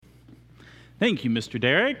Thank you, Mr.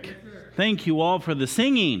 Derek. Thank you all for the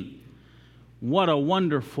singing. What a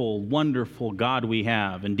wonderful, wonderful God we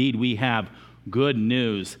have. Indeed, we have good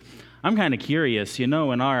news. I'm kind of curious, in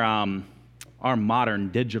our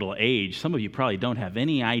modern digital age, some of you probably don't have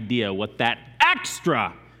any idea what that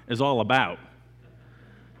extra is all about.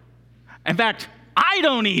 In fact, I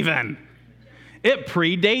don't even. It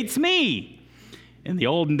predates me. In the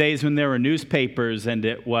olden days when there were newspapers and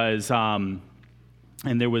there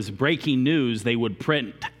was breaking news, they would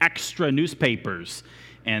print extra newspapers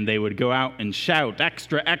and they would go out and shout,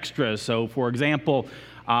 extra, extra. So, for example,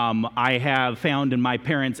 I have found in my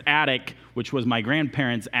parents' attic, which was my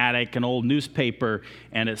grandparents' attic, an old newspaper,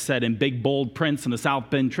 and it said in big bold prints in the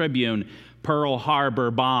South Bend Tribune, Pearl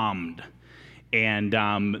Harbor bombed. And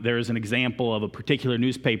there's an example of a particular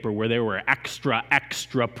newspaper where there were extra,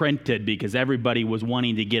 extra printed because everybody was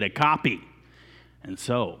wanting to get a copy. And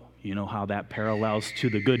so, you know how that parallels to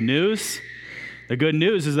the good news? The good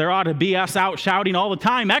news is there ought to be us out shouting all the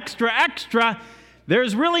time, extra, extra.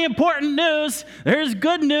 There's really important news. There's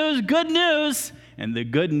good news, good news. And the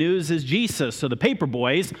good news is Jesus. So the paper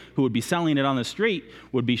boys who would be selling it on the street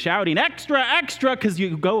would be shouting, extra, extra, because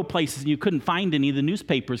you go places and you couldn't find any of the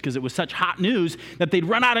newspapers because it was such hot news that they'd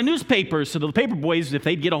run out of newspapers. So the paper boys, if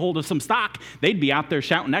they'd get a hold of some stock, they'd be out there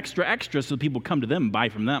shouting extra, extra so people come to them and buy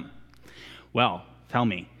from them. Well, tell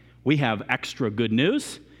me, we have extra good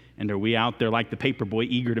news, and are we out there like the paper boy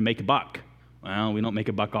eager to make a buck? Well, we don't make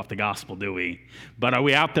a buck off the gospel, do we? But are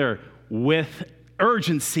we out there with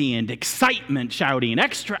urgency and excitement shouting,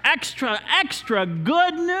 extra, extra, extra,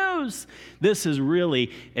 good news? This is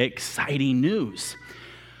really exciting news.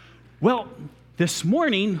 Well, this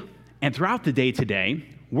morning and throughout the day today,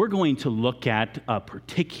 we're going to look at a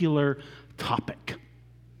particular topic.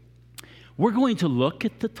 We're going to look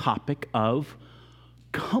at the topic of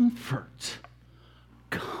comfort.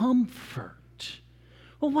 Comfort.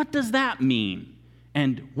 Well, what does that mean?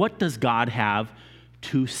 And what does God have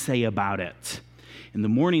to say about it? In the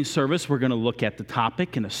morning service, we're going to look at the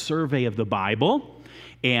topic in a survey of the Bible,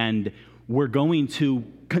 and we're going to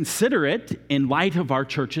consider it in light of our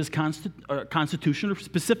church's constitution, or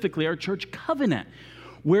specifically our church covenant,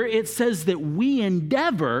 where it says that we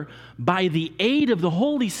endeavor by the aid of the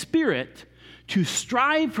Holy Spirit to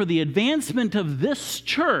strive for the advancement of this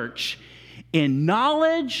church in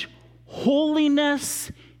knowledge, holiness,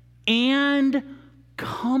 and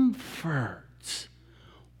comfort.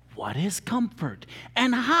 What is comfort?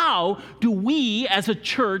 And how do we as a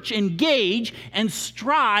church engage and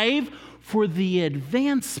strive for the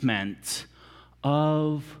advancement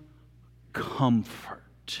of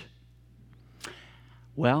comfort?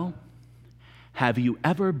 Well, have you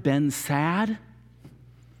ever been sad?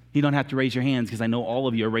 You don't have to raise your hands because I know all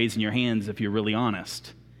of you are raising your hands if you're really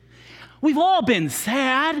honest. We've all been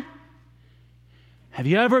sad. Have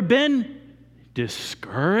you ever been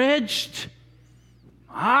discouraged?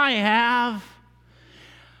 I have.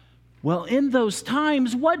 Well, in those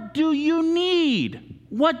times, what do you need?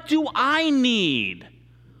 What do I need?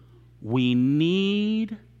 We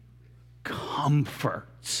need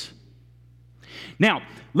comfort. Now,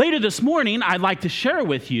 later this morning, I'd like to share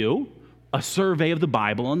with you a survey of the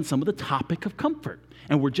Bible on some of the topic of comfort.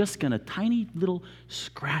 And we're just going to tiny little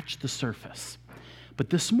scratch the surface. But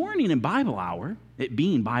this morning in Bible hour, it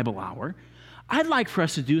being Bible hour, I'd like for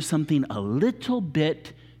us to do something a little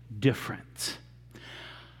bit different.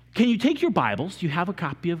 Can you take your Bibles? You have a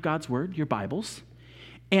copy of God's Word, your Bibles,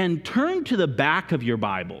 and turn to the back of your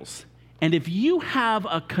Bibles. And if you have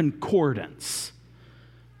a concordance,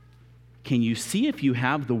 can you see if you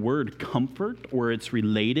have the word comfort or its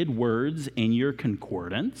related words in your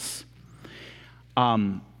concordance?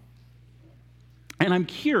 And I'm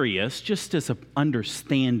curious, just as an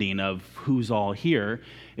understanding of who's all here,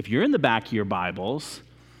 if you're in the back of your Bibles,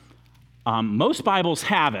 most Bibles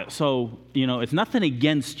have it. So, it's nothing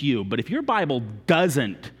against you. But if your Bible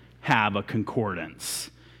doesn't have a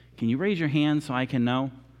concordance, can you raise your hand so I can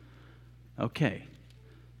know? Okay,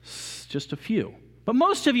 just a few. But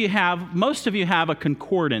most of you have a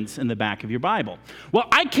concordance in the back of your Bible. Well,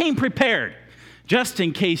 I came prepared. Just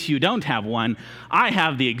in case you don't have one, I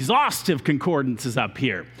have the exhaustive concordances up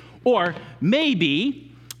here. Or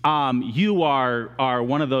maybe you are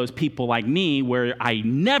one of those people like me where I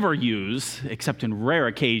never use, except in rare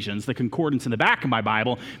occasions, the concordance in the back of my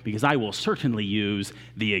Bible because I will certainly use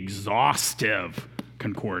the exhaustive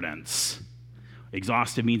concordance.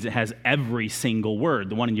 Exhaustive means it has every single word.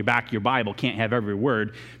 The one in your back of your Bible can't have every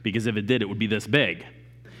word because if it did, it would be this big.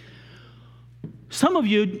 Some of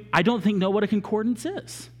you, I don't think, know what a concordance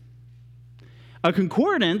is. A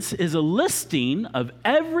concordance is a listing of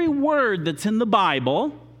every word that's in the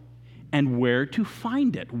Bible and where to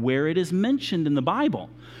find it, where it is mentioned in the Bible.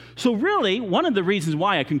 So really, one of the reasons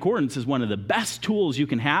why a concordance is one of the best tools you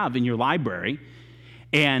can have in your library,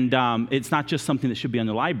 and it's not just something that should be in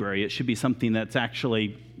the library, it should be something that's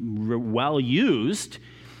actually well used,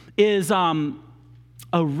 is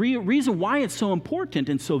a reason why it's so important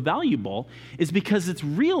and so valuable is because it's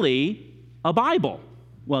really a Bible.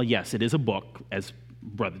 Well, yes, it is a book, as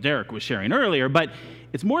Brother Derek was sharing earlier, but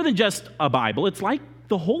it's more than just a Bible. It's like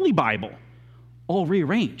the Holy Bible, all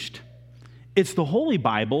rearranged. It's the Holy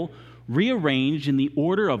Bible rearranged in the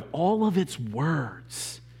order of all of its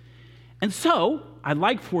words. And so, I'd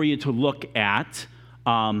like for you to look at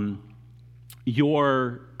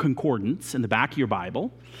your concordance in the back of your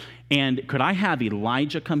Bible. And could I have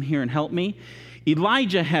Elijah come here and help me?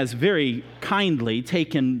 Elijah has very kindly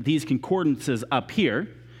taken these concordances up here.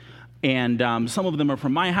 And some of them are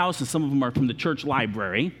from my house and some of them are from the church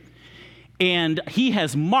library. And he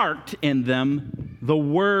has marked in them the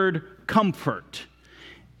word comfort.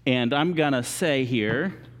 And I'm going to say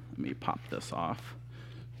here, let me pop this off.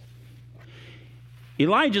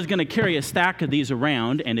 Elijah's going to carry a stack of these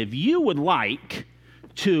around, and if you would like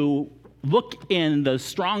to look in the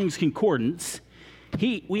Strong's Concordance,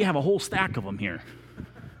 we have a whole stack of them here.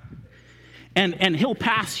 And he'll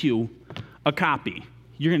pass you a copy.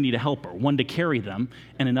 You're going to need a helper, one to carry them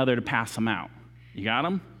and another to pass them out. You got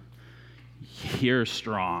them? You're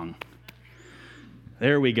strong.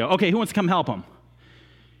 There we go. Okay, who wants to come help him?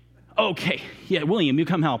 Okay, yeah, William, you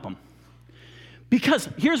come help him. Because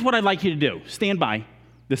here's what I'd like you to do. Stand by.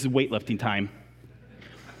 This is weightlifting time.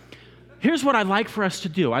 Here's what I'd like for us to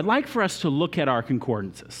do. I'd like for us to look at our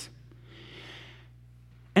concordances.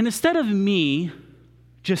 And instead of me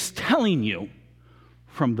just telling you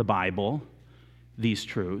from the Bible these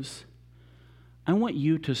truths, I want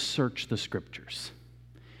you to search the Scriptures.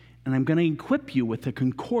 And I'm going to equip you with a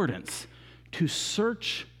concordance to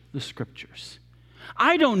search the Scriptures.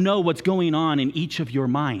 I don't know what's going on in each of your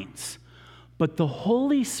minds, but the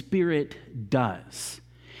Holy Spirit does.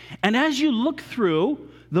 And as you look through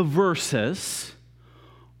the verses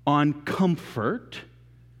on comfort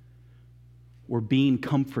or being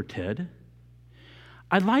comforted,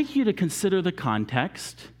 I'd like you to consider the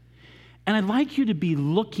context, and I'd like you to be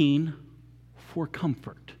looking for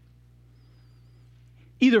comfort.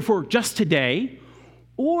 Either for just today,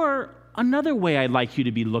 or another way I'd like you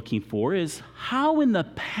to be looking for is how in the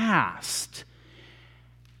past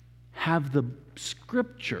have the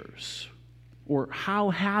Scriptures, or how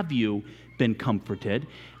have you been comforted,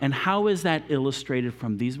 and how is that illustrated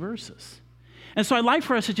from these verses? And so I'd like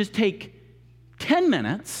for us to just take 10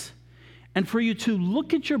 minutes and for you to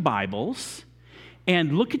look at your Bibles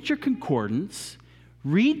and look at your concordance,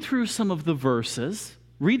 read through some of the verses,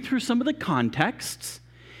 read through some of the contexts,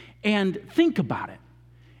 and think about it.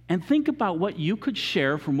 And think about what you could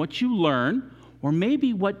share from what you learn, or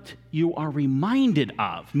maybe what you are reminded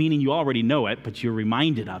of, meaning you already know it, but you're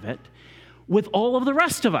reminded of it, with all of the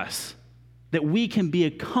rest of us, that we can be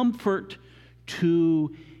a comfort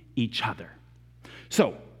to each other.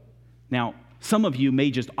 So, now, some of you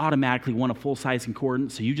may just automatically want a full-size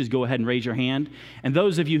concordance, so you just go ahead and raise your hand. And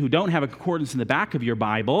those of you who don't have a concordance in the back of your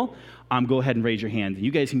Bible, go ahead and raise your hand. And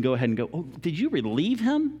you guys can go ahead and go, oh, did you relieve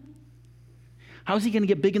him? How's he going to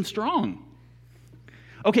get big and strong?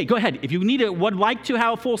 Okay, go ahead. If you would like to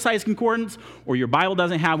have a full-size concordance, or your Bible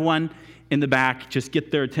doesn't have one in the back, just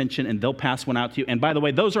get their attention and they'll pass one out to you. And by the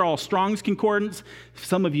way, those are all Strong's Concordance. If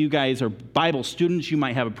some of you guys are Bible students, you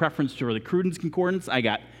might have a preference for the Cruden's Concordance. I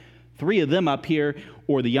got 3 of them up here,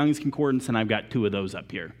 or the Young's Concordance, and I've got 2 of those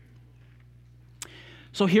up here.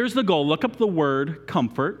 So here's the goal. Look up the word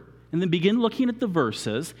comfort, and then begin looking at the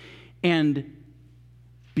verses, and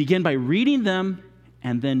begin by reading them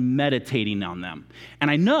and then meditating on them. And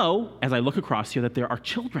I know, as I look across here, that there are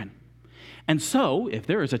children. And so, if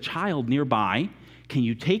there is a child nearby, can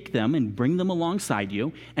you take them and bring them alongside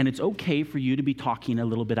you? And it's okay for you to be talking a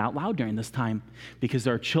little bit out loud during this time, because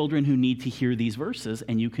there are children who need to hear these verses,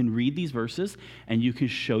 and you can read these verses, and you can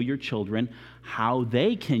show your children how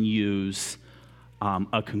they can use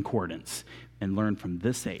a concordance and learn from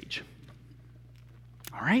this age.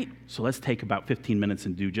 All right, so let's take about 15 minutes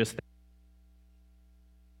and do just that.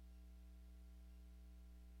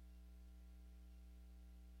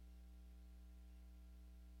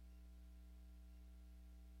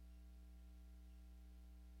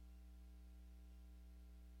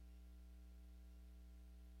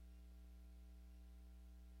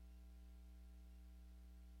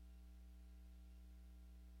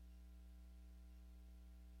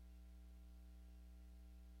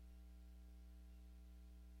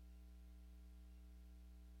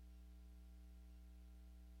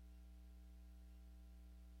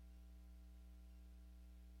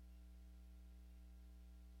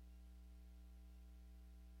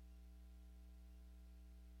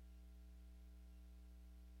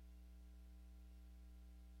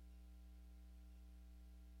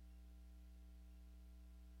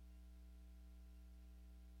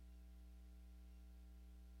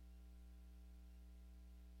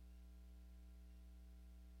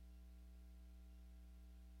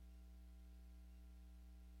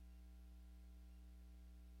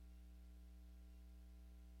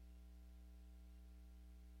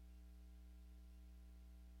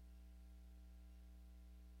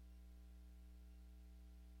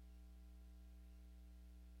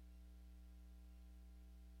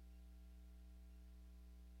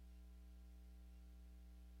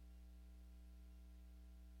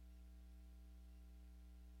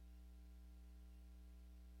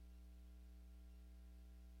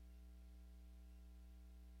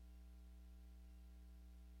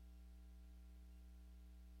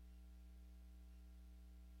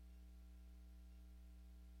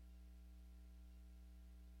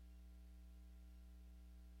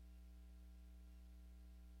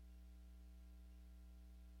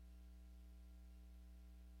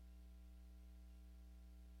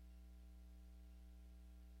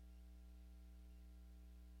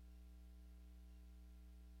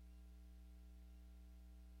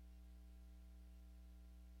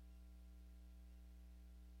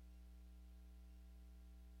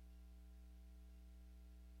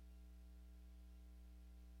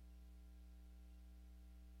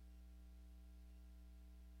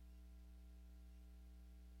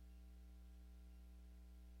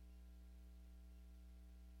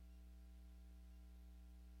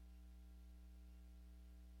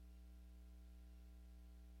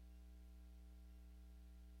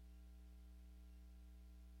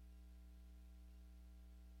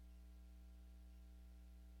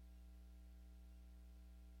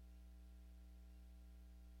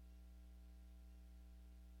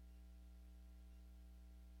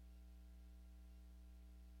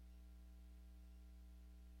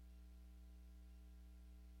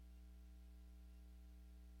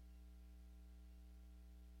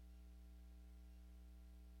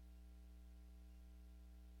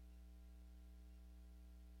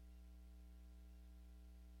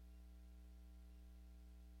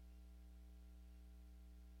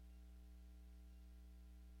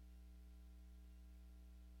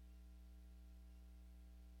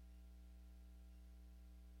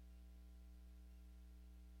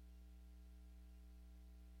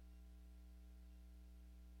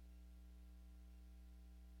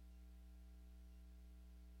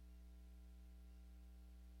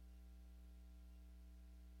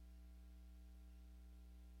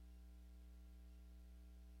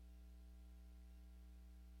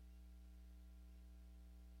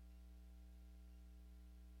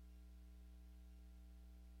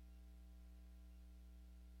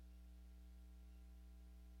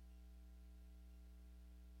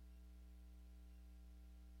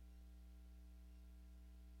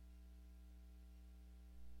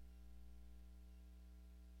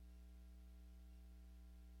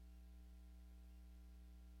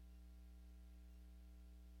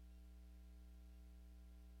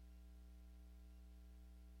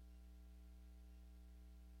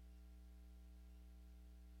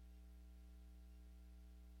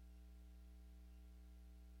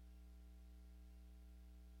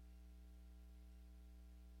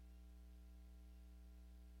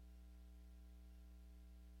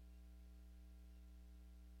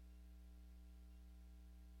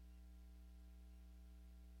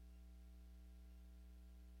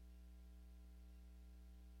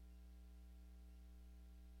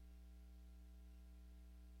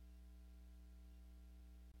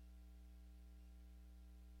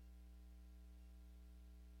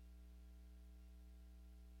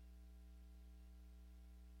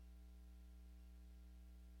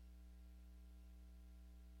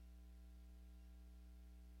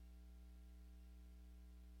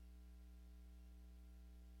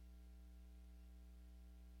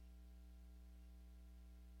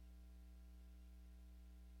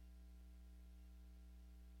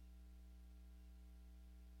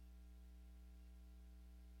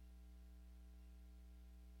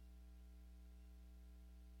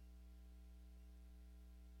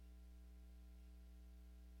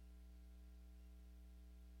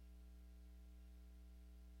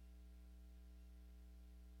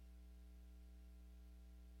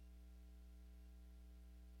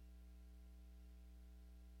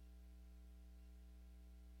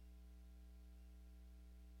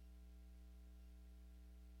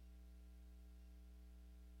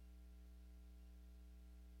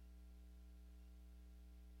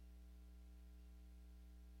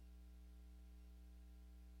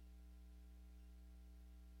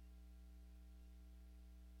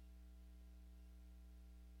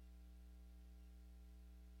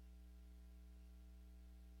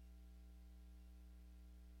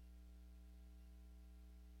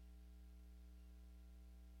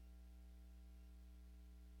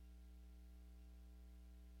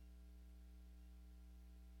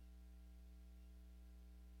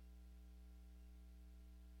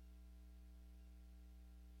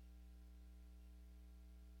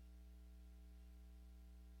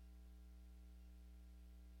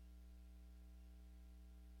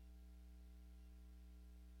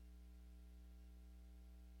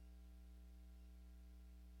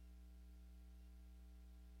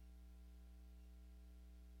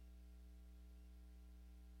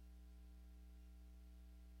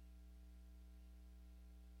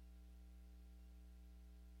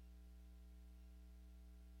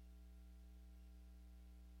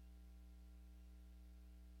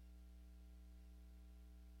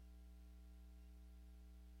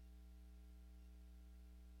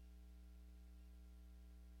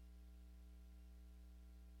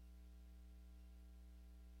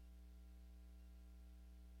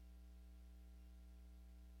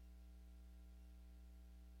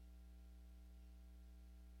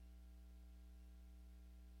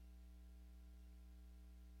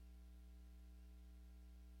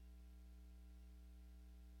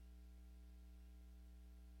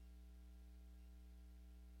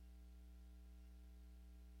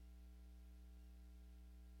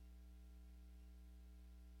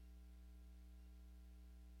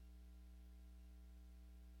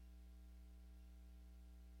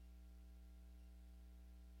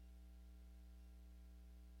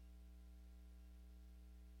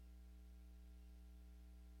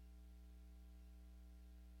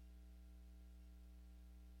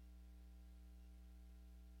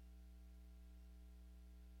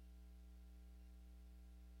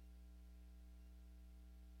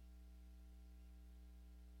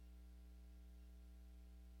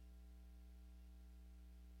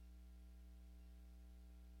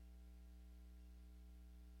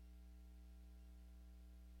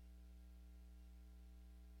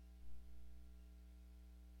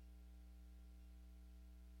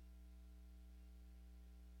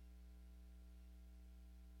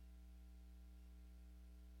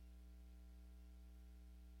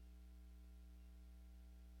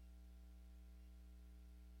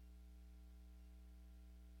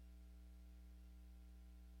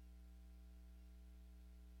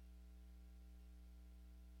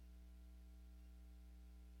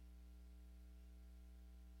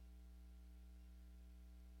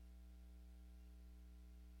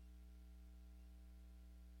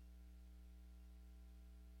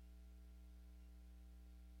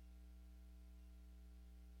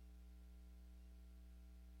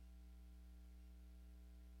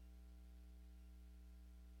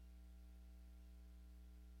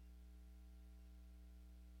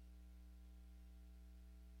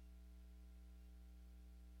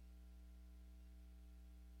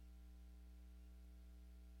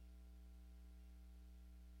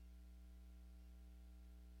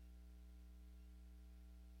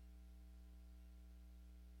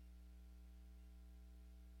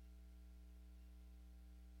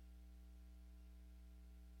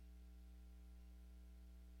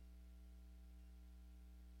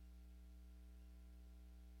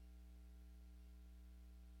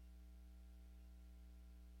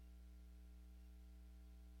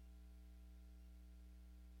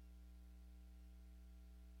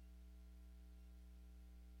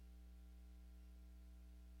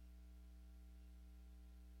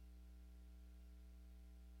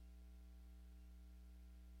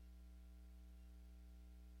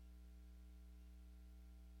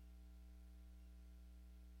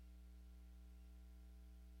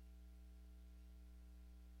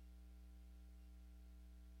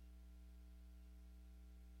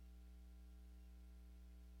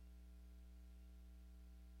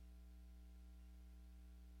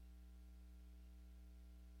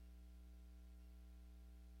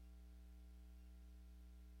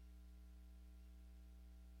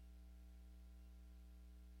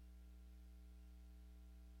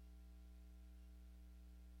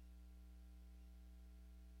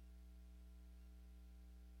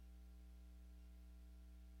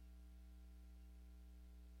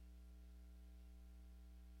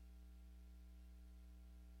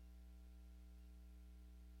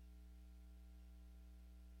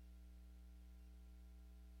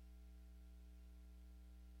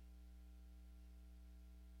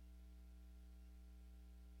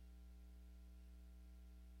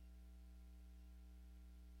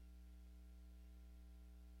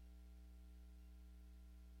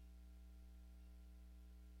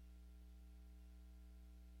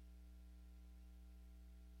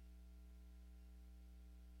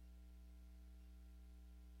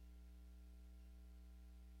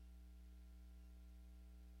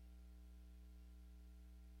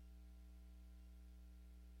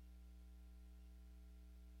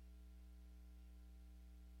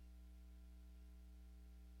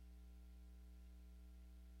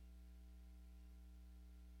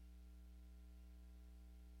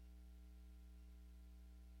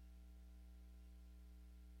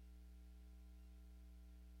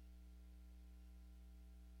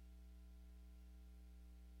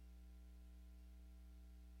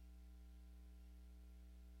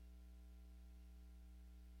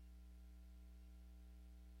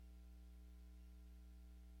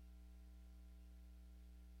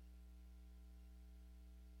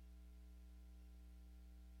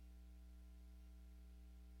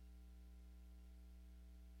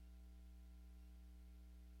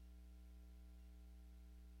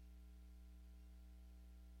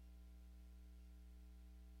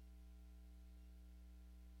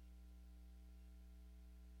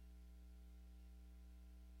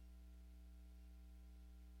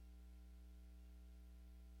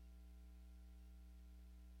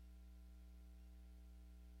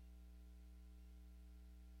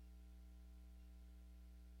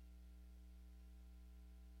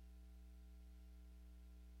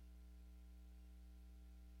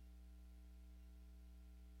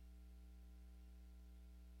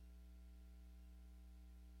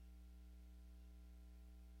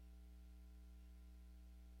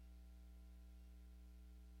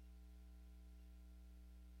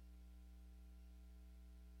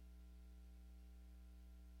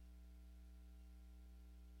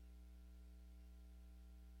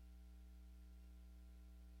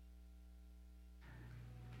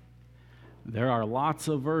 There are lots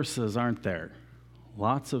of verses, aren't there?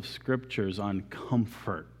 Lots of scriptures on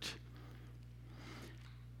comfort.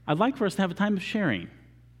 I'd like for us to have a time of sharing.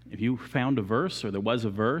 If you found a verse or there was a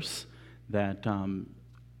verse that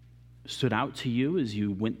stood out to you as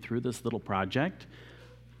you went through this little project,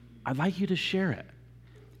 I'd like you to share it.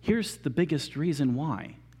 Here's the biggest reason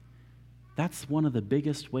why. That's one of the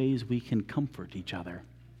biggest ways we can comfort each other.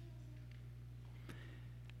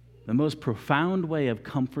 The most profound way of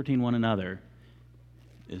comforting one another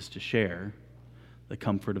is to share the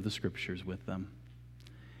comfort of the Scriptures with them.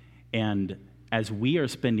 And as we are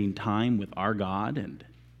spending time with our God and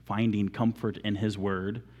finding comfort in His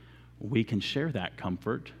Word, we can share that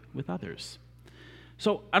comfort with others.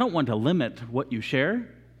 So I don't want to limit what you share,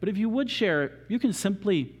 but if you would share, you can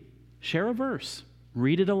simply share a verse,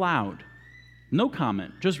 read it aloud. No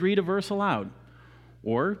comment, just read a verse aloud.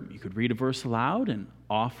 Or you could read a verse aloud and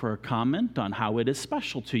offer a comment on how it is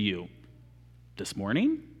special to you this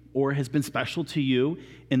morning, or has been special to you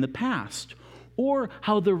in the past, or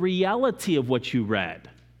how the reality of what you read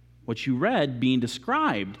being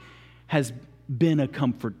described, has been a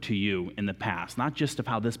comfort to you in the past. Not just of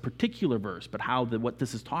how this particular verse, but how what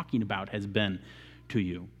this is talking about has been to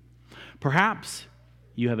you. Perhaps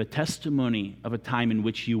you have a testimony of a time in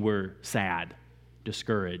which you were sad,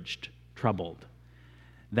 discouraged, troubled,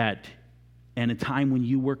 that in a time when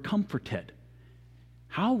you were comforted.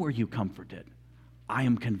 How were you comforted? I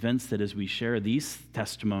am convinced that as we share these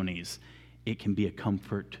testimonies, it can be a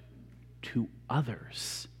comfort to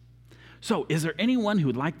others. So, is there anyone who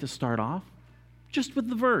would like to start off just with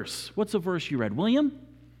the verse? What's the verse you read? William?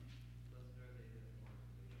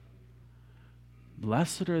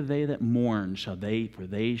 Blessed are they that mourn, for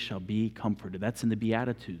they shall be comforted. That's in the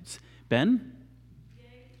Beatitudes. Ben?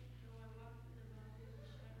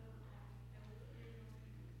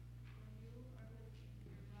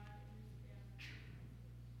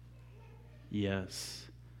 Yes.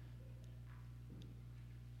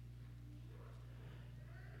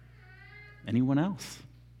 Anyone else?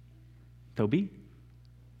 Toby?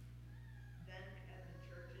 Then as the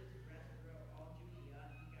churches spread throughout all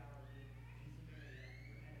Judea and Galilee and Samaria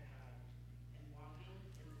were edified, and walking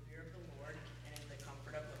in the fear of the Lord and in the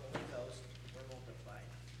comfort of the Holy Ghost were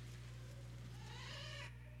multiplied.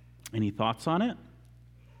 Any thoughts on it?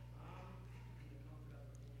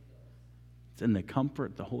 It's in the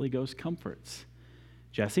comfort, the Holy Ghost comforts.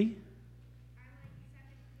 Jesse?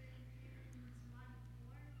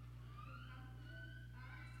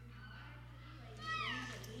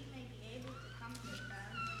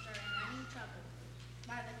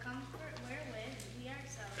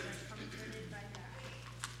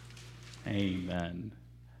 Amen.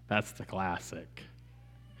 That's the classic.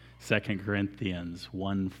 2 Corinthians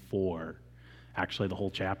 1:4. Actually, the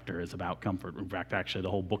whole chapter is about comfort. In fact, actually, the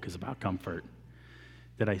whole book is about comfort.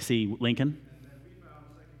 Did I see Lincoln? And then we found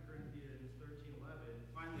 2 Corinthians 13:11.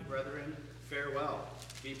 Finally, brethren, farewell.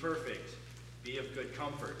 Be perfect. Be of good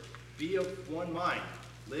comfort. Be of one mind.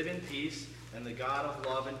 Live in peace, and the God of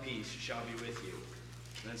love and peace shall be with you.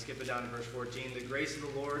 And then skip it down to verse 14. The grace of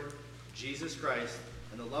the Lord Jesus Christ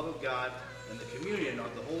and the love of God and the communion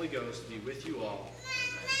of the Holy Ghost be with you all.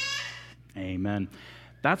 Amen.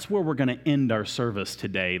 That's where we're going to end our service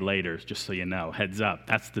today later, just so you know. Heads up.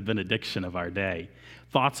 That's the benediction of our day.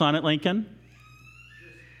 Thoughts on it, Lincoln? Just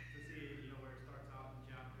to see, where it starts out in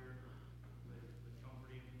the chapter with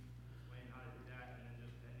comforting, explain how to do that, and then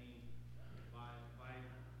just ending by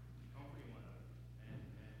comforting one another and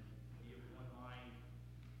be of one mind,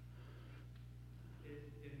 in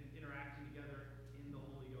interacting together in the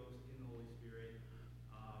Holy Ghost, in the Holy Spirit,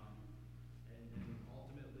 and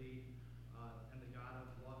ultimately, and the God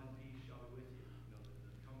of love and peace shall be with you.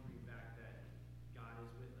 The comforting fact that God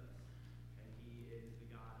is with us, and He is the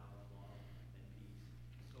God of love and peace.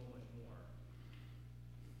 So much more.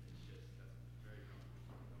 That's very comforting.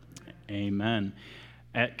 Amen.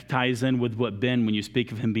 It ties in with what Ben, when you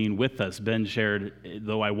speak of Him being with us, Ben shared,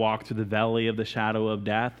 though I walk through the valley of the shadow of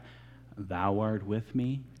death, Thou art with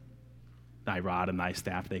me. Thy rod and thy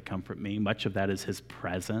staff, they comfort me. Much of that is His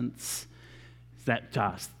presence. Is that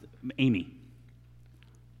just Amy?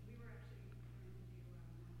 We were actually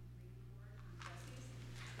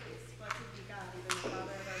Blessed be God, even the Father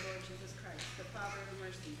of our Lord Jesus Christ, the Father of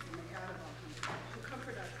mercy, and the God of all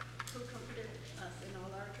comfort, who comforted us in all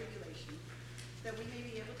our tribulation, that we may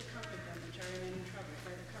be able to comfort them which are in any trouble,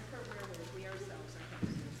 by the comfort wherewith we ourselves are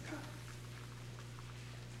comforted of God.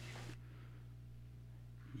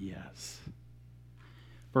 Yes.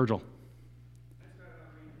 Virgil. I started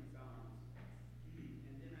off reading Psalms,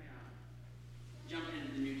 and then I jumped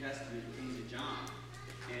into the New Testament, came to John,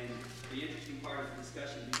 and the interesting part of the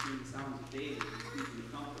discussion between the Psalms of David and speaking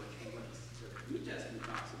of comfort and what the New Testament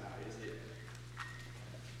talks about is that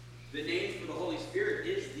the name for the Holy Spirit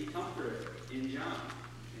is the Comforter in John.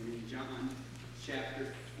 And in John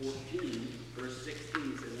chapter 14, verse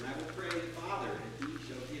 16, it says, "And I will pray the Father, that he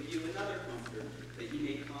shall give you another Comforter, that he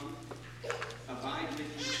may come abide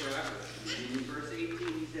with you forever." And in verse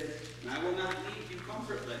 18, he says, "And I will not leave you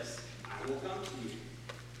comfortless. I will come to you.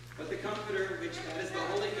 But the Comforter, which that is the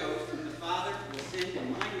Holy Ghost, whom the Father will send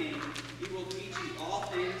in my name, he will teach you all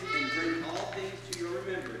things and bring all things to your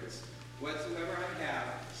remembrance, whatsoever I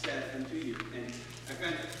have said unto you." And I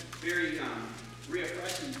find it very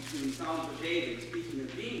refreshing between Psalms of David, speaking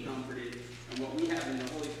of being comforted, and what we have in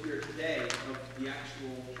the Holy Spirit today, of the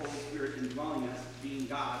actual Holy Spirit indwelling us, being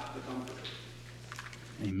God, the Comforter.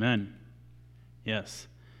 Amen. Yes.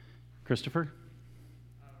 Christopher?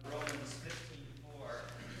 Romans 15:4.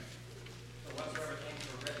 "So whatsoever things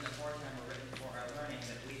were written aforetime were written for our learning,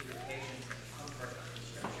 that we through patience and comfort of the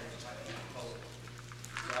Scriptures might have hope."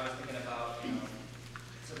 So I was thinking about,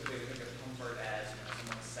 typically we think of comfort as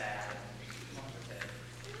someone's sad and being comforted.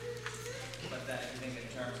 But then if you think in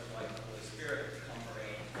terms of like the Holy Spirit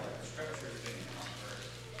comforting or the Scriptures being comfort,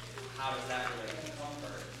 how does that relate to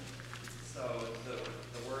comfort? So the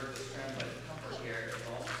word that's translated comfort here is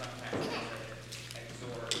also sometimes translated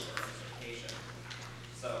exhort or exhortation.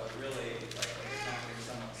 So really, like when you're comforting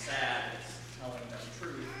someone sad, it's telling them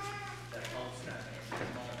truth that helps them in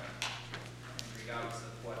that moment. And regardless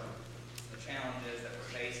of what the challenge is that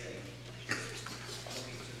we're facing,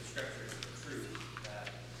 looking to the Scriptures for the truth,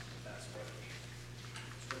 that's what the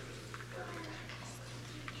Scriptures is where we want comfort.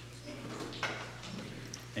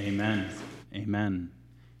 Amen. Amen.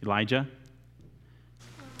 Elijah?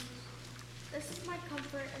 This is my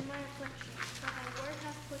comfort and my affliction, that thy word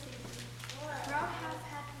hath put in me. Thou hast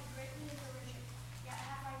had me greatly in derision, yet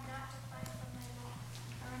have I not departed from thy law.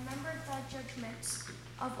 I remembered thy judgments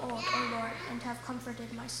of old, O Lord, and have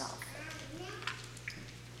comforted myself.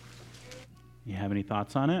 You have any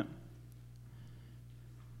thoughts on it?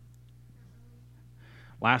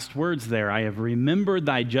 Last words there. "I have remembered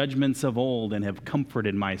thy judgments of old and have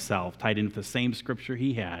comforted myself," tied into the same scripture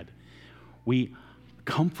he had. We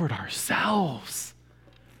comfort ourselves,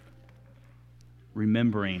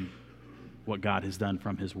 remembering what God has done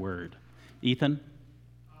from his word. Ethan?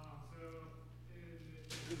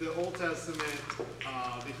 In the Old Testament,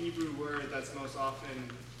 the Hebrew word that's most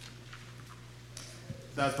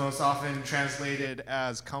often translated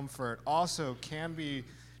as comfort also can be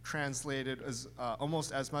translated as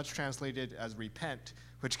almost as much translated as repent,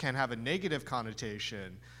 which can have a negative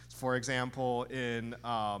connotation. For example, in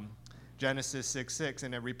Genesis 6:6,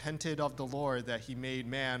 "And it repented of the Lord that he made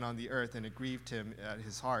man on the earth, and it grieved him at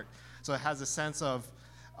his heart." So it has a sense of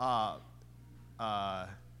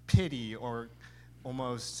pity, or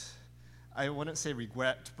almost, I wouldn't say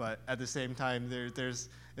regret, but at the same time,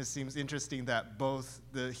 it seems interesting that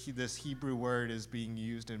this Hebrew word is being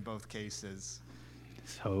used in both cases.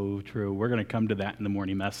 So true. We're going to come to that in the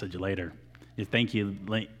morning message later. Thank you,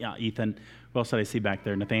 Ethan. Who else did I see back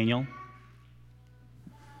there? Nathaniel?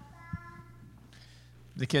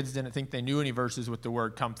 The kids didn't think they knew any verses with the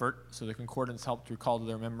word comfort, so the concordance helped recall to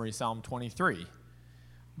their memory Psalm 23.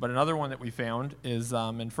 But another one that we found is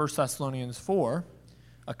in 1 Thessalonians 4,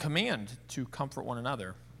 a command to comfort one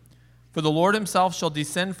another. "For the Lord himself shall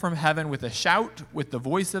descend from heaven with a shout, with the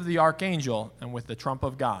voice of the archangel, and with the trump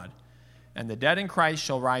of God. And the dead in Christ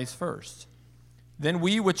shall rise first. Then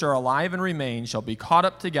we which are alive and remain shall be caught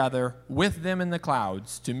up together with them in the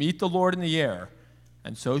clouds to meet the Lord in the air,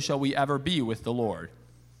 and so shall we ever be with the Lord.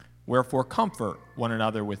 Wherefore comfort one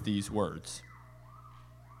another with these words."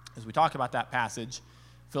 As we talk about that passage,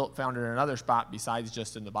 Philip found it in another spot besides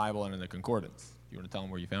just in the Bible and in the concordance. You want to tell him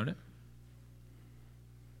where you found it?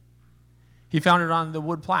 He found it on the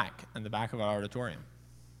wood plaque in the back of our auditorium.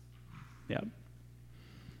 Yep.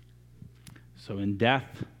 So in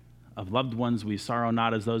death of loved ones, we sorrow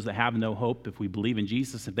not as those that have no hope. If we believe in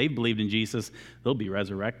Jesus, if they've believed in Jesus, they'll be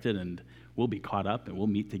resurrected and we'll be caught up and we'll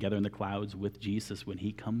meet together in the clouds with Jesus when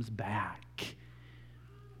he comes back.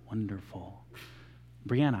 Wonderful.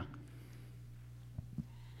 Brianna.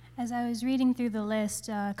 As I was reading through the list,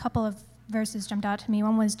 a couple of verses jumped out to me.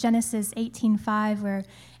 One was Genesis 18:5, where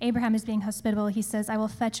Abraham is being hospitable. He says, "I will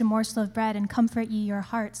fetch a morsel of bread and comfort ye your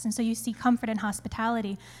hearts." And so you see comfort and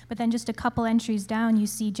hospitality. But then just a couple entries down, you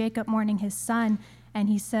see Jacob mourning his son, and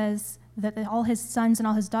he says that all his sons and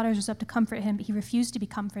all his daughters are up to comfort him, but he refused to be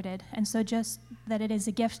comforted. And so just that it is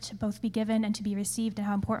a gift to both be given and to be received, and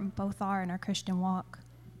how important both are in our Christian walk.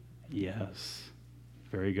 Yes.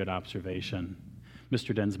 Very good observation.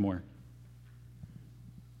 Mr. Densmore.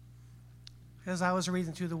 As I was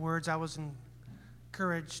reading through the words, I was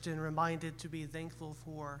encouraged and reminded to be thankful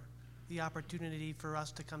for the opportunity for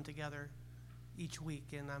us to come together each week.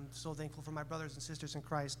 And I'm so thankful for my brothers and sisters in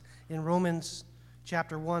Christ. In Romans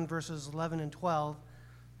chapter 1, verses 11 and 12,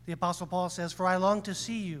 the Apostle Paul says, "For I long to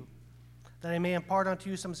see you, that I may impart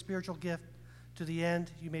unto you some spiritual gift, to the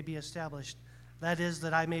end you may be established. That is,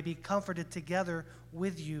 that I may be comforted together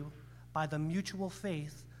with you by the mutual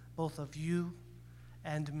faith, both of you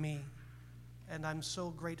and me." And I'm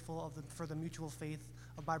so grateful for the mutual faith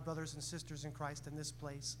of my brothers and sisters in Christ in this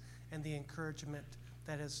place, and the encouragement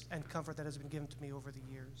and comfort that has been given to me over the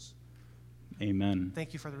years. Amen.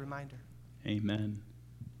 Thank you for the reminder. Amen.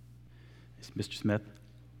 Mr. Smith?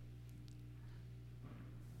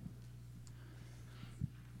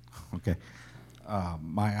 Okay.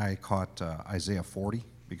 My eye caught Isaiah 40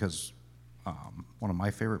 because one of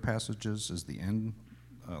my favorite passages is the end,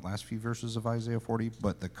 last few verses of Isaiah 40,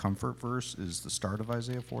 but the comfort verse is the start of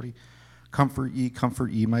Isaiah 40. Comfort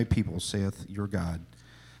ye, my people, saith your God.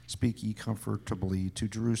 Speak ye comfortably to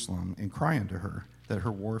Jerusalem, and cry unto her that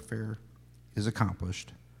her warfare is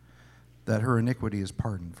accomplished, that her iniquity is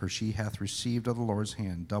pardoned, for she hath received of the Lord's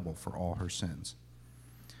hand double for all her sins.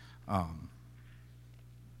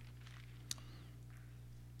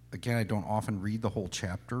 Again, I don't often read the whole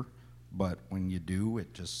chapter, but when you do,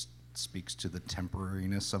 it just speaks to the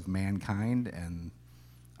temporariness of mankind and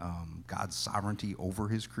God's sovereignty over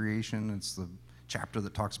his creation. It's the chapter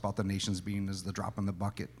that talks about the nations being as the drop in the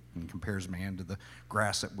bucket and compares man to the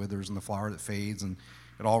grass that withers and the flower that fades. And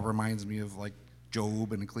it all reminds me of like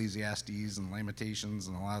Job and Ecclesiastes and Lamentations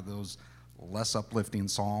and a lot of those less uplifting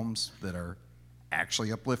psalms that are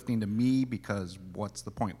actually uplifting to me, because what's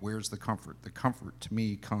the point? Where's the comfort? The comfort to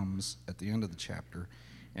me comes at the end of the chapter,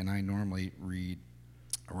 and I normally read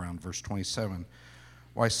around verse 27.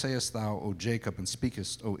 Why sayest thou, O Jacob, and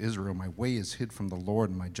speakest, O Israel, my way is hid from the Lord,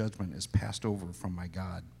 and my judgment is passed over from my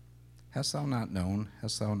God? Hast thou not known,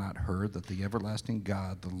 hast thou not heard, that the everlasting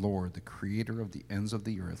God, the Lord, the creator of the ends of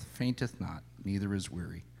the earth, fainteth not, neither is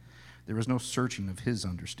weary? There is no searching of his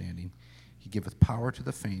understanding. He giveth power to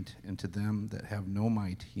the faint, and to them that have no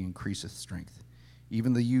might he increaseth strength.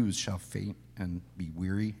 Even the youths shall faint and be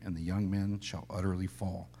weary, and the young men shall utterly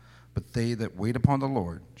fall. But they that wait upon the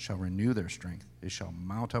Lord shall renew their strength. They shall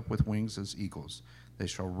mount up with wings as eagles. They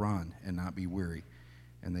shall run and not be weary,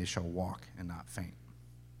 and they shall walk and not faint.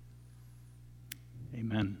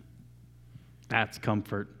 Amen. That's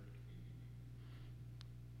comfort.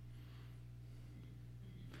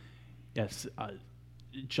 Yes,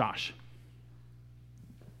 Josh.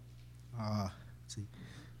 Let's see.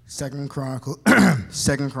 Second Chronicles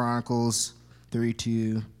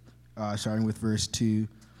 32, starting with verse 2.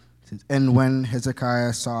 It says, "And when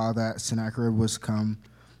Hezekiah saw that Sennacherib was come,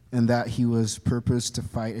 and that he was purposed to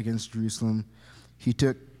fight against Jerusalem, he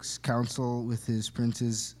took counsel with his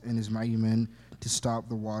princes and his mighty men to stop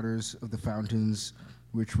the waters of the fountains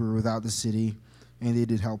which were without the city, and they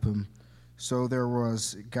did help him. So there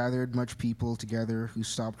was gathered much people together, who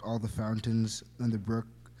stopped all the fountains and the brook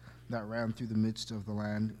that ran through the midst of the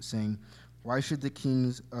land, saying, Why should the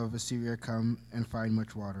kings of Assyria come and find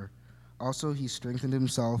much water? Also he strengthened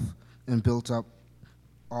himself and built up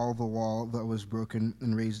all the wall that was broken,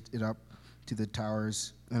 and raised it up to the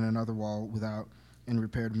towers, and another wall without, and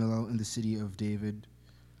repaired Millo in the city of David,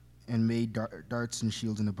 and made darts and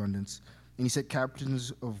shields in abundance. And he set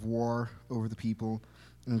captains of war over the people,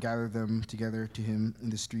 and gathered them together to him in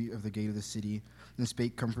the street of the gate of the city, and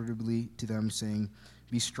spake comfortably to them, saying,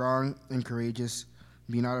 Be strong and courageous,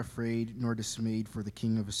 be not afraid nor dismayed for the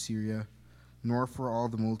king of Assyria, nor for all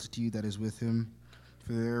the multitude that is with him,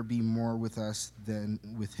 for there be more with us than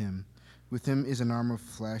with him. With him is an arm of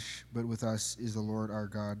flesh, but with us is the Lord our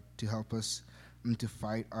God, to help us and to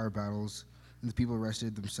fight our battles. And the people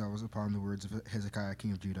rested themselves upon the words of Hezekiah,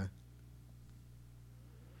 king of Judah."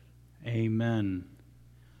 Amen.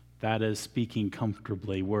 That is speaking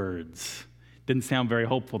comfortably words. Didn't sound very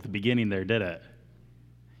hopeful at the beginning there, did it?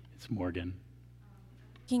 It's Morgan.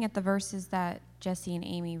 Looking at the verses that Jesse and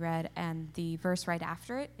Amy read, and the verse right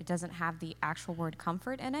after it, it doesn't have the actual word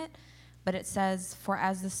comfort in it, but it says, "For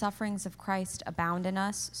as the sufferings of Christ abound in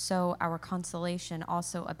us, so our consolation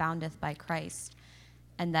also aboundeth by Christ."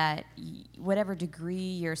 And that whatever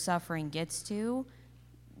degree your suffering gets to,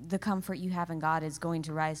 the comfort you have in God is going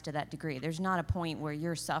to rise to that degree. There's not a point where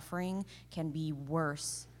your suffering can be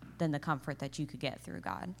worse than the comfort that you could get through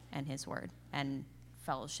God and his word and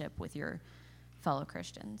fellowship with your fellow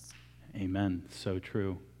Christians. Amen. So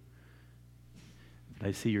true. Did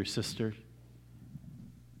I see your sister?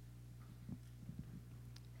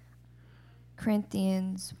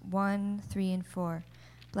 Corinthians 1, 3, and 4.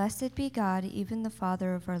 Blessed be God, even the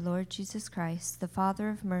Father of our Lord Jesus Christ, the Father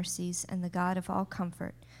of mercies and the God of all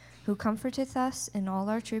comfort, who comforteth us in all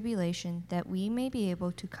our tribulation, that we may be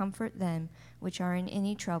able to comfort them which are in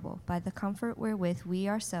any trouble, by the comfort wherewith we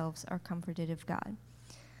ourselves are comforted of God.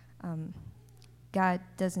 God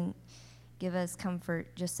doesn't give us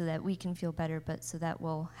comfort just so that we can feel better, but so that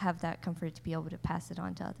we'll have that comfort to be able to pass it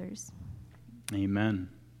on to others. Amen.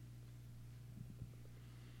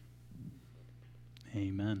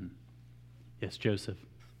 Amen. Yes, Joseph.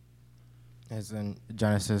 It's in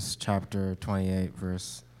Genesis chapter 28,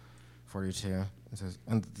 verse 42. It says,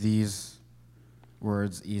 "And these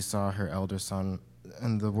words Esau, her elder son,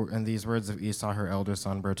 and these words of Esau, her elder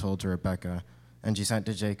son, were told to Rebekah. And she sent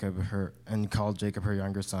to Jacob and called Jacob her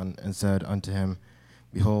younger son, and said unto him,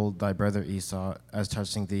 Behold, thy brother Esau, as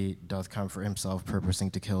touching thee, doth comfort himself, purposing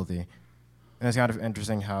to kill thee." And it's kind of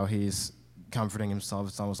interesting how he's comforting himself.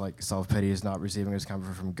 It's almost like self-pity. He's not receiving his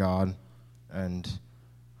comfort from God, and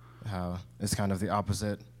how it's kind of the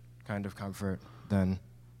opposite kind of comfort than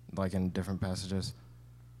like in different passages.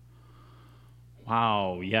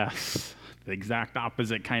 Wow, yes. The exact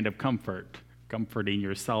opposite kind of comfort. Comforting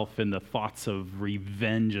yourself in the thoughts of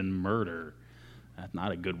revenge and murder. That's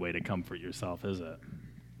not a good way to comfort yourself, is it?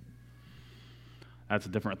 That's a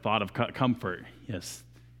different thought of comfort. Yes.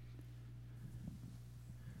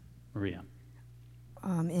 Maria.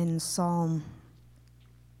 In Psalm,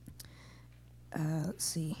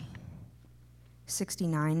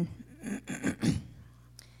 69,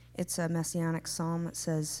 it's a messianic psalm. It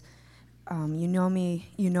says, you know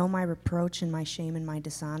me, you know my reproach and my shame and my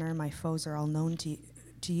dishonor. My foes are all known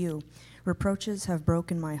to you. Reproaches have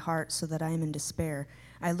broken my heart so that I am in despair.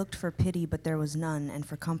 I looked for pity, but there was none, and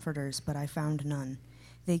for comforters, but I found none.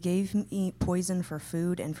 They gave me poison for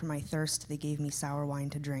food, and for my thirst they gave me sour wine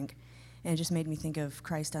to drink. And it just made me think of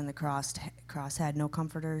Christ on the cross. Cross had no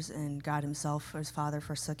comforters, and God himself, his Father,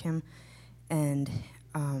 forsook him. And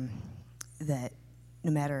that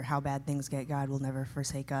no matter how bad things get, God will never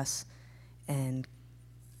forsake us. And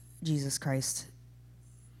Jesus Christ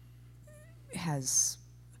has,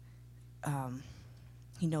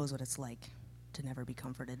 he knows what it's like to never be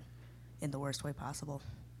comforted in the worst way possible.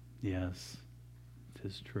 Yes, it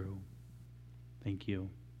is true. Thank you.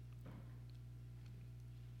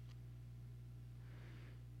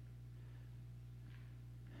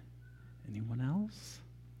 Anyone else?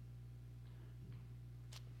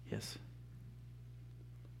 Yes.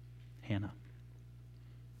 Hannah.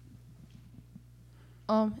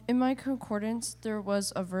 In my concordance, there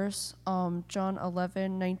was a verse, John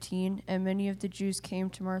 11:19, and many of the Jews came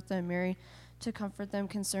to Martha and Mary to comfort them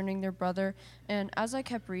concerning their brother. And as I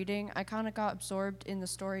kept reading, I kind of got absorbed in the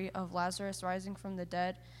story of Lazarus rising from the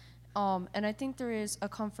dead. And I think there is a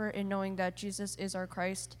comfort in knowing that Jesus is our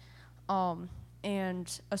Christ,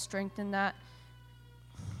 and a strength in that.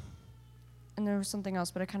 And there was something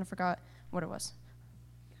else, but I kind of forgot what it was.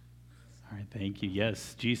 All right, thank you.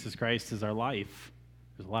 Yes, Jesus Christ is our life.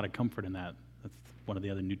 There's a lot of comfort in that. That's one of the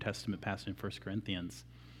other New Testament passages in 1 Corinthians.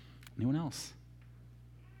 Anyone else?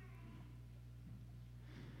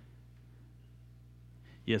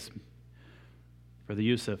 Yes, Brother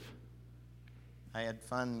Yusuf. I had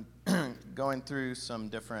fun going through some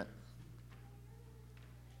different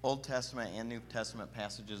Old Testament and New Testament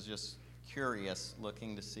passages, just curious,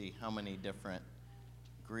 looking to see how many different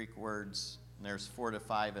Greek words, and there's 4 to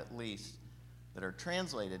 5 at least, that are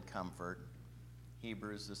translated comfort.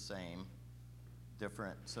 Hebrew's the same,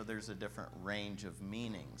 different. So there's a different range of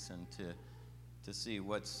meanings, and to see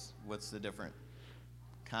what's the different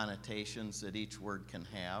connotations that each word can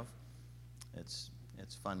have. It's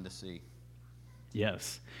fun to see.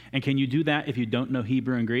 Yes. And can you do that if you don't know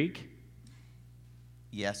Hebrew and Greek?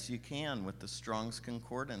 Yes, you can, with the Strong's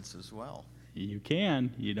Concordance as well. You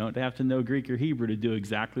can. You don't have to know Greek or Hebrew to do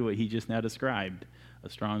exactly what he just now described. A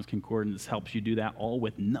Strong's Concordance helps you do that all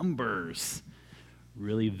with numbers.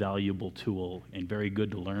 Really valuable tool and very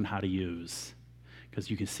good to learn how to use, because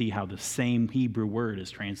you can see how the same Hebrew word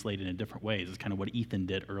is translated in different ways. It's kind of what Ethan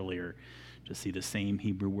did earlier, to see the same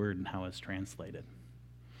Hebrew word and how it's translated.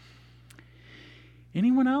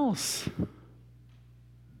 Anyone else?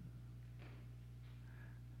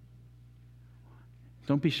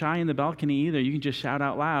 Don't be shy in the balcony either. You can just shout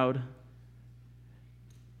out loud,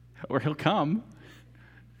 or he'll come.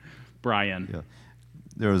 Brian. Yeah.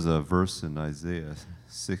 There was a verse in Isaiah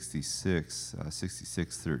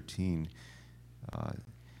 66:13,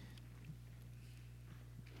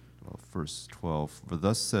 verse 12. For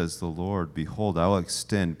thus says the Lord, Behold, I will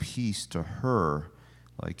extend peace to her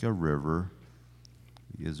like a river,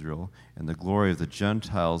 Israel, and the glory of the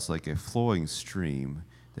Gentiles like a flowing stream.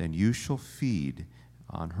 Then you shall feed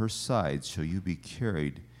On her sides shall you be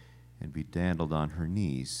carried and be dandled on her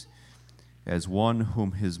knees. As one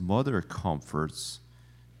whom his mother comforts,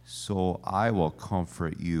 so I will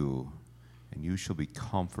comfort you, and you shall be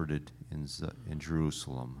comforted in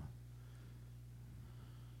Jerusalem.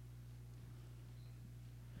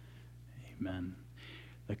 Amen.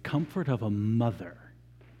 The comfort of a mother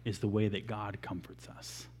is the way that God comforts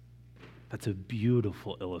us. That's a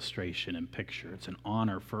beautiful illustration and picture. It's an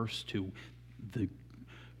honor first to the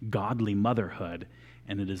godly motherhood,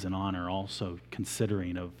 and it is an honor also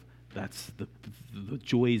considering of that's the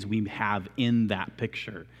joys we have in that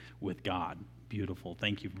picture with God. Beautiful.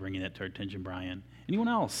 Thank you for bringing that to our attention, Brian. Anyone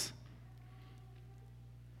else?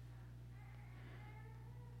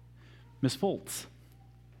 Miss Foltz.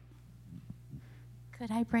 Could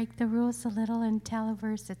I break the rules a little and tell a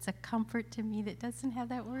verse that's a comfort to me that doesn't have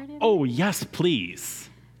that word in it? Oh, yes, please.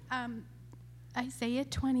 Isaiah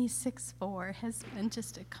 26:4 has been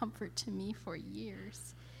just a comfort to me for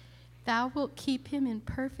years. Thou wilt keep him in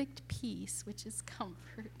perfect peace, which is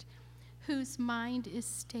comfort, whose mind is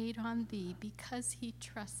stayed on thee because he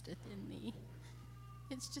trusteth in thee.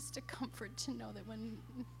 It's just a comfort to know that when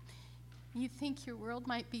you think your world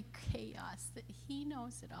might be chaos, that he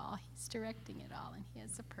knows it all, he's directing it all, and he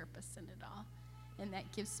has a purpose in it all. And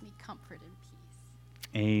that gives me comfort and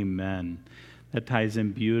peace. Amen. That ties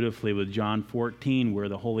in beautifully with John 14, where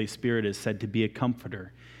the Holy Spirit is said to be a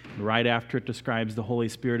comforter. Right after it describes the Holy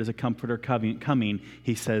Spirit as a comforter coming,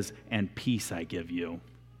 he says, and peace I give you.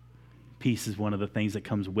 Peace is one of the things that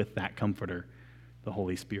comes with that comforter, the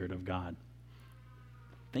Holy Spirit of God.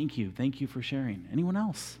 Thank you. Thank you for sharing. Anyone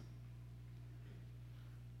else?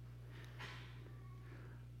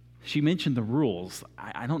 She mentioned the rules.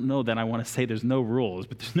 I don't know that I want to say there's no rules,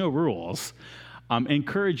 but there's no rules.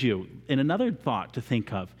 Encourage you. And another thought to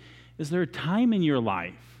think of, is there a time in your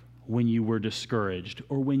life when you were discouraged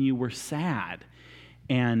or when you were sad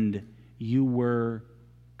and you were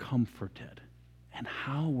comforted? And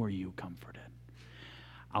how were you comforted?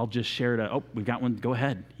 I'll just share it. Oh, we've got one. Go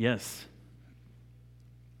ahead. Yes.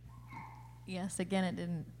 Yes, again, it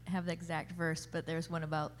didn't have the exact verse, but there's one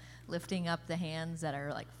about lifting up the hands that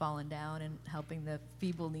are like fallen down and helping the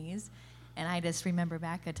feeble knees. And I just remember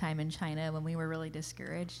back a time in China when we were really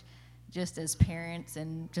discouraged, just as parents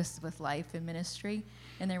and just with life and ministry.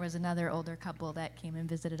 And there was another older couple that came and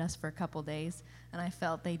visited us for a couple days, and I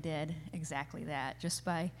felt they did exactly that, just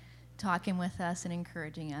by talking with us and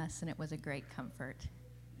encouraging us, and it was a great comfort.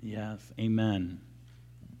 Yes, amen.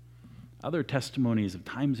 Other testimonies of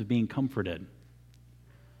times of being comforted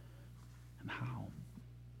and how.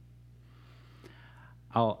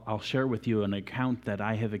 I'll share with you an account that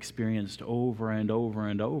I have experienced over and over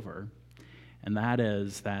and over, and that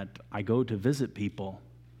is that I go to visit people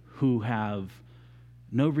who have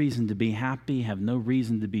no reason to be happy, have no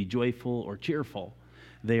reason to be joyful or cheerful.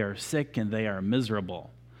 They are sick and they are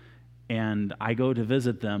miserable. And I go to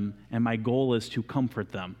visit them, and my goal is to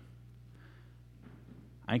comfort them.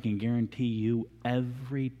 I can guarantee you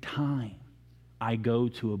every time I go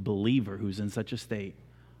to a believer who's in such a state,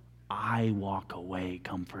 I walk away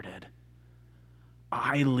comforted.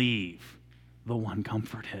 I leave the one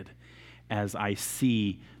comforted as I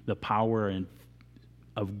see the power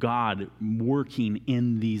of God working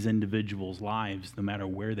in these individuals' lives, no matter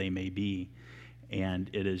where they may be. And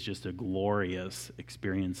it is just a glorious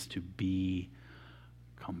experience to be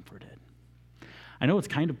comforted. I know it's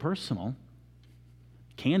kind of personal.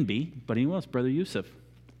 Can be, but anyone else? Brother Yusuf.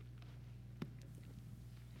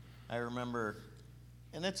 I remember,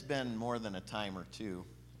 and it's been more than a time or two,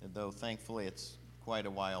 though thankfully it's quite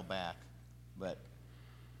a while back, but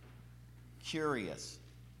curious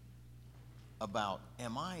about,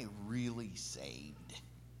 am I really saved?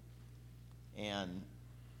 And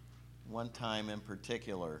one time in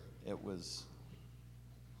particular, it was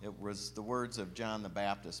the words of John the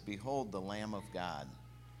Baptist, "Behold the Lamb of God."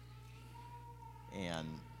 And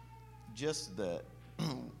just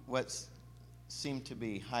what seemed to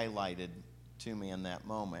be highlighted to me in that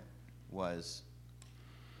moment was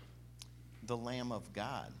the Lamb of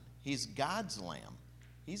God. He's God's Lamb.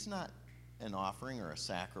 He's not an offering or a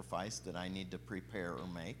sacrifice that I need to prepare or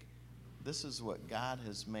make. This is what God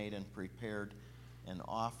has made and prepared and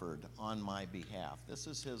offered on my behalf. This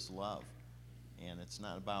is his love. And it's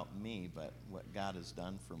not about me, but what God has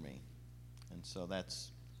done for me. And so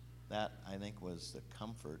that, I think, was the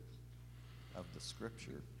comfort of the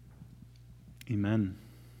Scripture. Amen.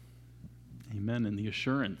 Amen. And the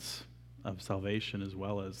assurance of salvation, as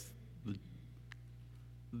well as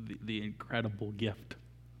the incredible gift.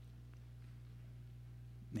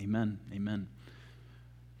 Amen. Amen.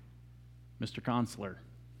 Mr. Consular.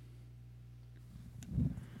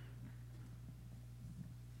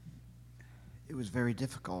 It was very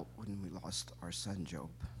difficult when we lost our son, Job.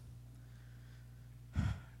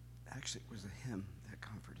 Actually, it was a hymn that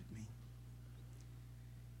comforted me.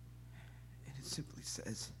 And it simply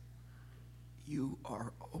says, "You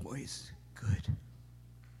are always good."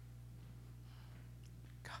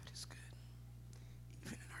 God is good,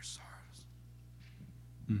 even in our sorrows.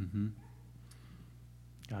 Mm-hmm.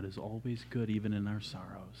 God is always good, even in our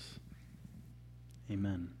sorrows.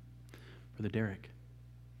 Amen. Brother Derek.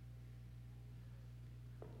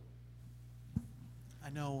 I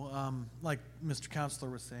know, like Mr.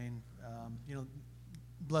 Counselor was saying,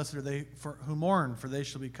 blessed are they who mourn, for they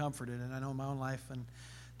shall be comforted. And I know in my own life and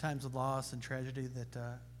times of loss and tragedy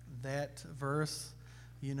that verse,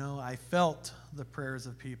 I felt the prayers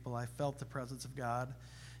of people. I felt the presence of God,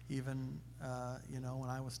 even, when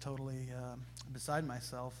I was totally beside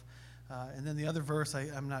myself. And then the other verse, I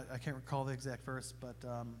can't recall the exact verse, but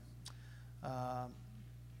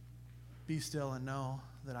be still and know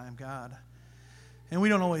that I am God. And we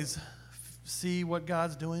don't always see what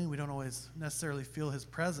God's doing. We don't always necessarily feel his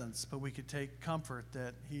presence, but we could take comfort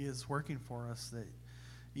that he is working for us, that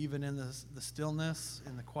even in the stillness,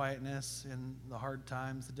 in the quietness, in the hard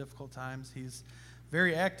times, the difficult times, he's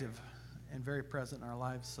very active and very present in our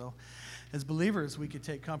lives. So as believers, we could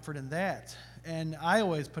take comfort in that. And I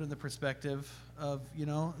always put in the perspective of,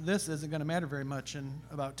 this isn't going to matter very much in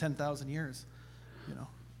about 10,000 years,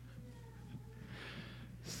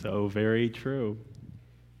 So very true.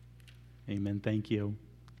 Amen. Thank you.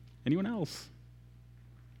 Anyone else?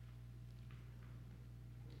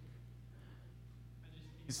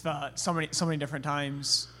 So many different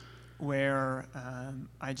times where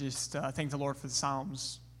I just thank the Lord for the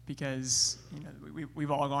Psalms, because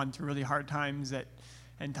we've all gone through really hard times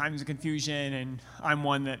and times of confusion, and I'm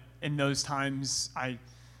one that in those times I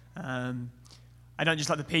don't just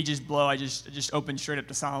let the pages blow. I just open straight up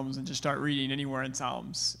to Psalms and just start reading anywhere in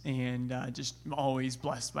Psalms, and just I'm always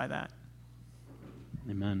blessed by that.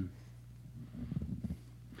 Amen.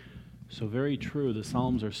 So very true. The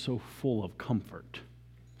Psalms are so full of comfort,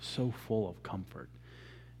 so full of comfort.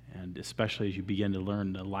 And especially as you begin to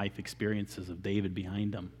learn the life experiences of David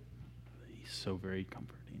behind them, he's so very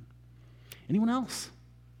comforting. Anyone else?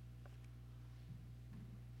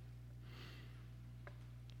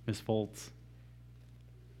 Ms. Foltz.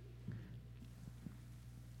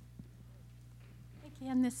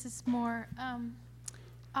 Again, this is more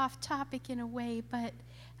off topic in a way, but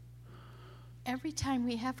every time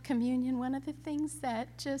we have communion, one of the things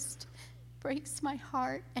that just breaks my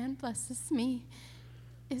heart and blesses me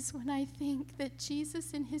is when I think that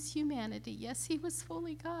Jesus in his humanity, yes, he was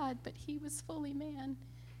fully God, but he was fully man.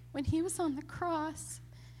 When he was on the cross,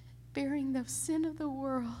 bearing the sin of the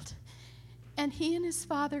world, and he and his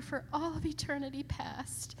Father for all of eternity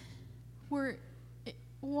past were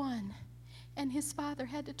one. And his Father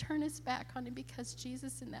had to turn his back on him because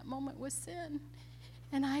Jesus in that moment was sin.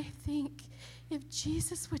 And I think if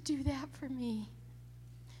Jesus would do that for me,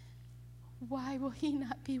 why will he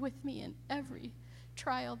not be with me in every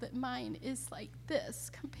trial that mine is like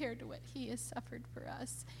this compared to what he has suffered for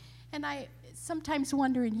us? And I sometimes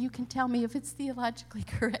wonder, and you can tell me if it's theologically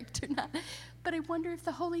correct or not, but I wonder if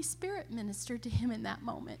the Holy Spirit ministered to him in that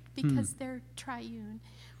moment, because they're triune.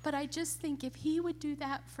 But I just think if he would do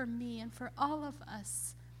that for me and for all of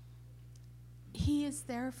us, he is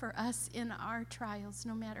there for us in our trials,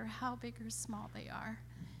 no matter how big or small they are.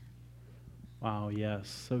 Wow, yes,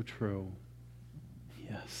 so true.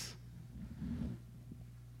 Yes.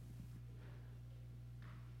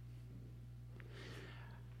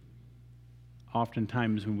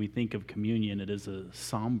 Oftentimes when we think of communion, it is a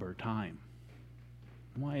somber time.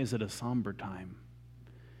 Why is it a somber time?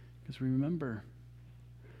 Because we remember,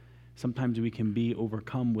 sometimes we can be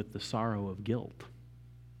overcome with the sorrow of guilt.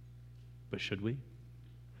 But should we?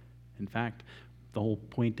 In fact, the whole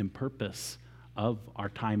point and purpose of our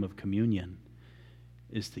time of communion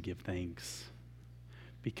is to give thanks,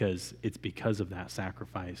 because it's because of that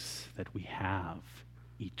sacrifice that we have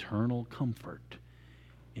eternal comfort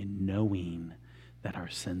in knowing that our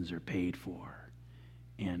sins are paid for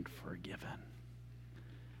and forgiven.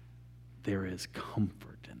 There is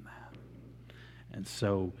comfort in that. And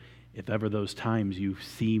so if ever those times you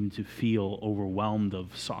seem to feel overwhelmed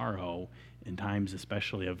of sorrow, in times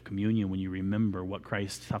especially of communion, when you remember what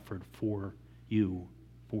Christ suffered for you,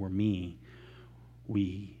 for me,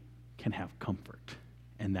 we can have comfort,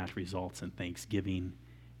 and that results in thanksgiving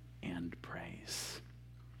and praise.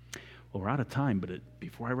 Well, we're out of time, but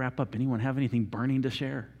before I wrap up, anyone have anything burning to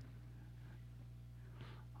share?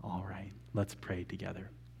 All right, let's pray together.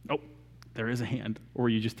 Oh, there is a hand. Or are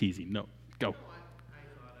you just teasing? No, go. I thought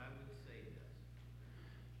I would say this.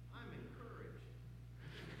 I'm encouraged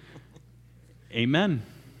Amen.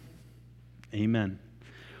 Amen.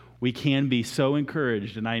 We can be so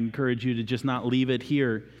encouraged, and I encourage you to just not leave it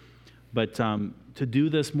here, but to do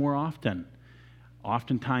this more often.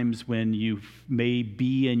 Oftentimes when you may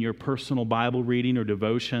be in your personal Bible reading or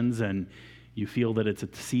devotions and you feel that it's a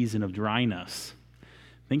season of dryness,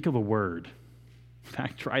 think of a word. In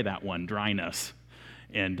fact, try that one, dryness,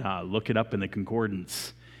 and look it up in the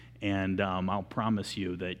concordance. And I'll promise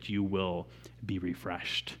you that you will be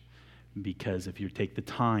refreshed, because if you take the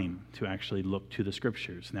time to actually look to the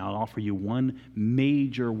Scriptures. Now, I'll offer you one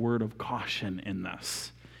major word of caution in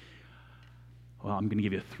this. Well, I'm going to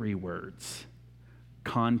give you 3 words.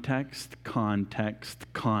 Context, context,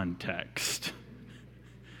 context.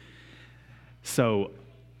 So,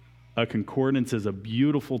 a concordance is a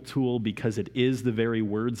beautiful tool because it is the very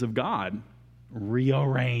words of God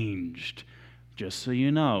rearranged. Just so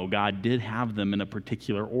you know, God did have them in a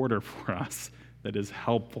particular order for us that is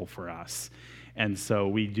helpful for us. And so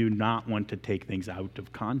we do not want to take things out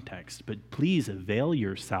of context, but please avail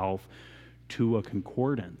yourself to a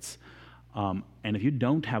concordance. And if you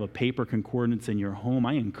don't have a paper concordance in your home,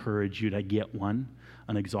 I encourage you to get one,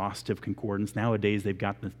 an exhaustive concordance. Nowadays, they've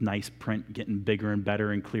got this nice print getting bigger and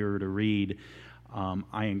better and clearer to read.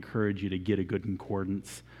 I encourage you to get a good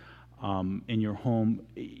concordance in your home.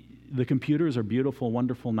 The computers are beautiful,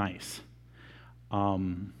 wonderful, nice.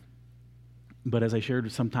 But as I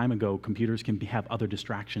shared some time ago, computers can have other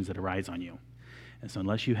distractions that arise on you. And so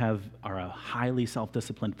unless you are a highly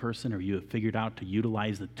self-disciplined person, or you have figured out to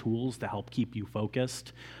utilize the tools to help keep you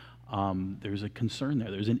focused, there's a concern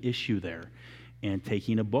there. There's an issue there. And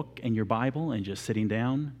taking a book and your Bible and just sitting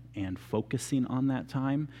down and focusing on that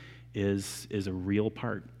time is a real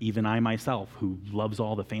part. Even I myself, who loves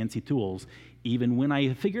all the fancy tools, even when I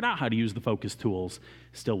have figured out how to use the focus tools,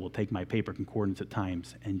 still will take my paper concordance at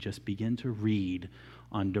times and just begin to read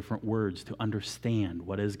on different words to understand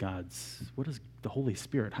what is the Holy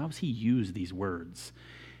Spirit, how does He use these words?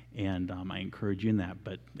 And I encourage you in that.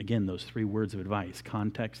 But again, those 3 words of advice: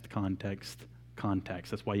 context, context,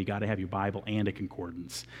 context. That's why you got to have your Bible and a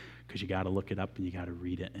concordance, because you got to look it up and you got to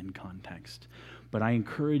read it in context. But I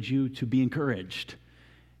encourage you to be encouraged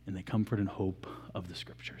in the comfort and hope of the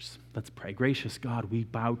Scriptures. Let's pray. Gracious God, we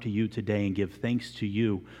bow to you today and give thanks to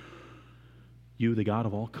you, the God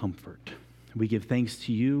of all comfort. We give thanks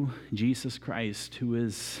to you, Jesus Christ, who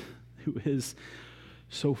is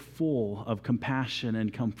so full of compassion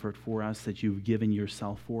and comfort for us, that you've given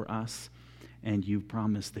yourself for us, and you've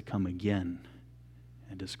promised to come again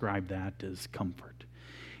and describe that as comfort.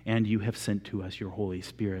 And you have sent to us your Holy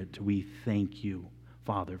Spirit. We thank you,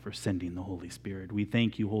 Father, for sending the Holy Spirit. We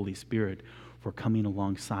thank you, Holy Spirit, for coming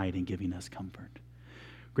alongside and giving us comfort.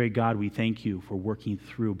 Great God, we thank you for working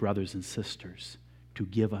through brothers and sisters to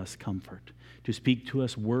give us comfort, to speak to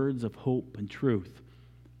us words of hope and truth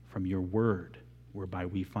from your word, whereby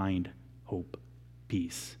we find hope,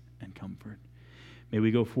 peace, and comfort. May we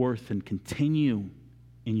go forth and continue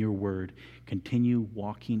in your word, continue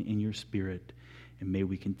walking in your Spirit, and may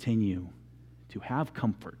we continue to have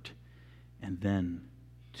comfort and then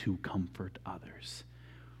to comfort others.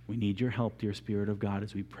 We need your help, dear Spirit of God,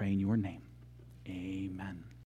 as we pray in your name. Amen.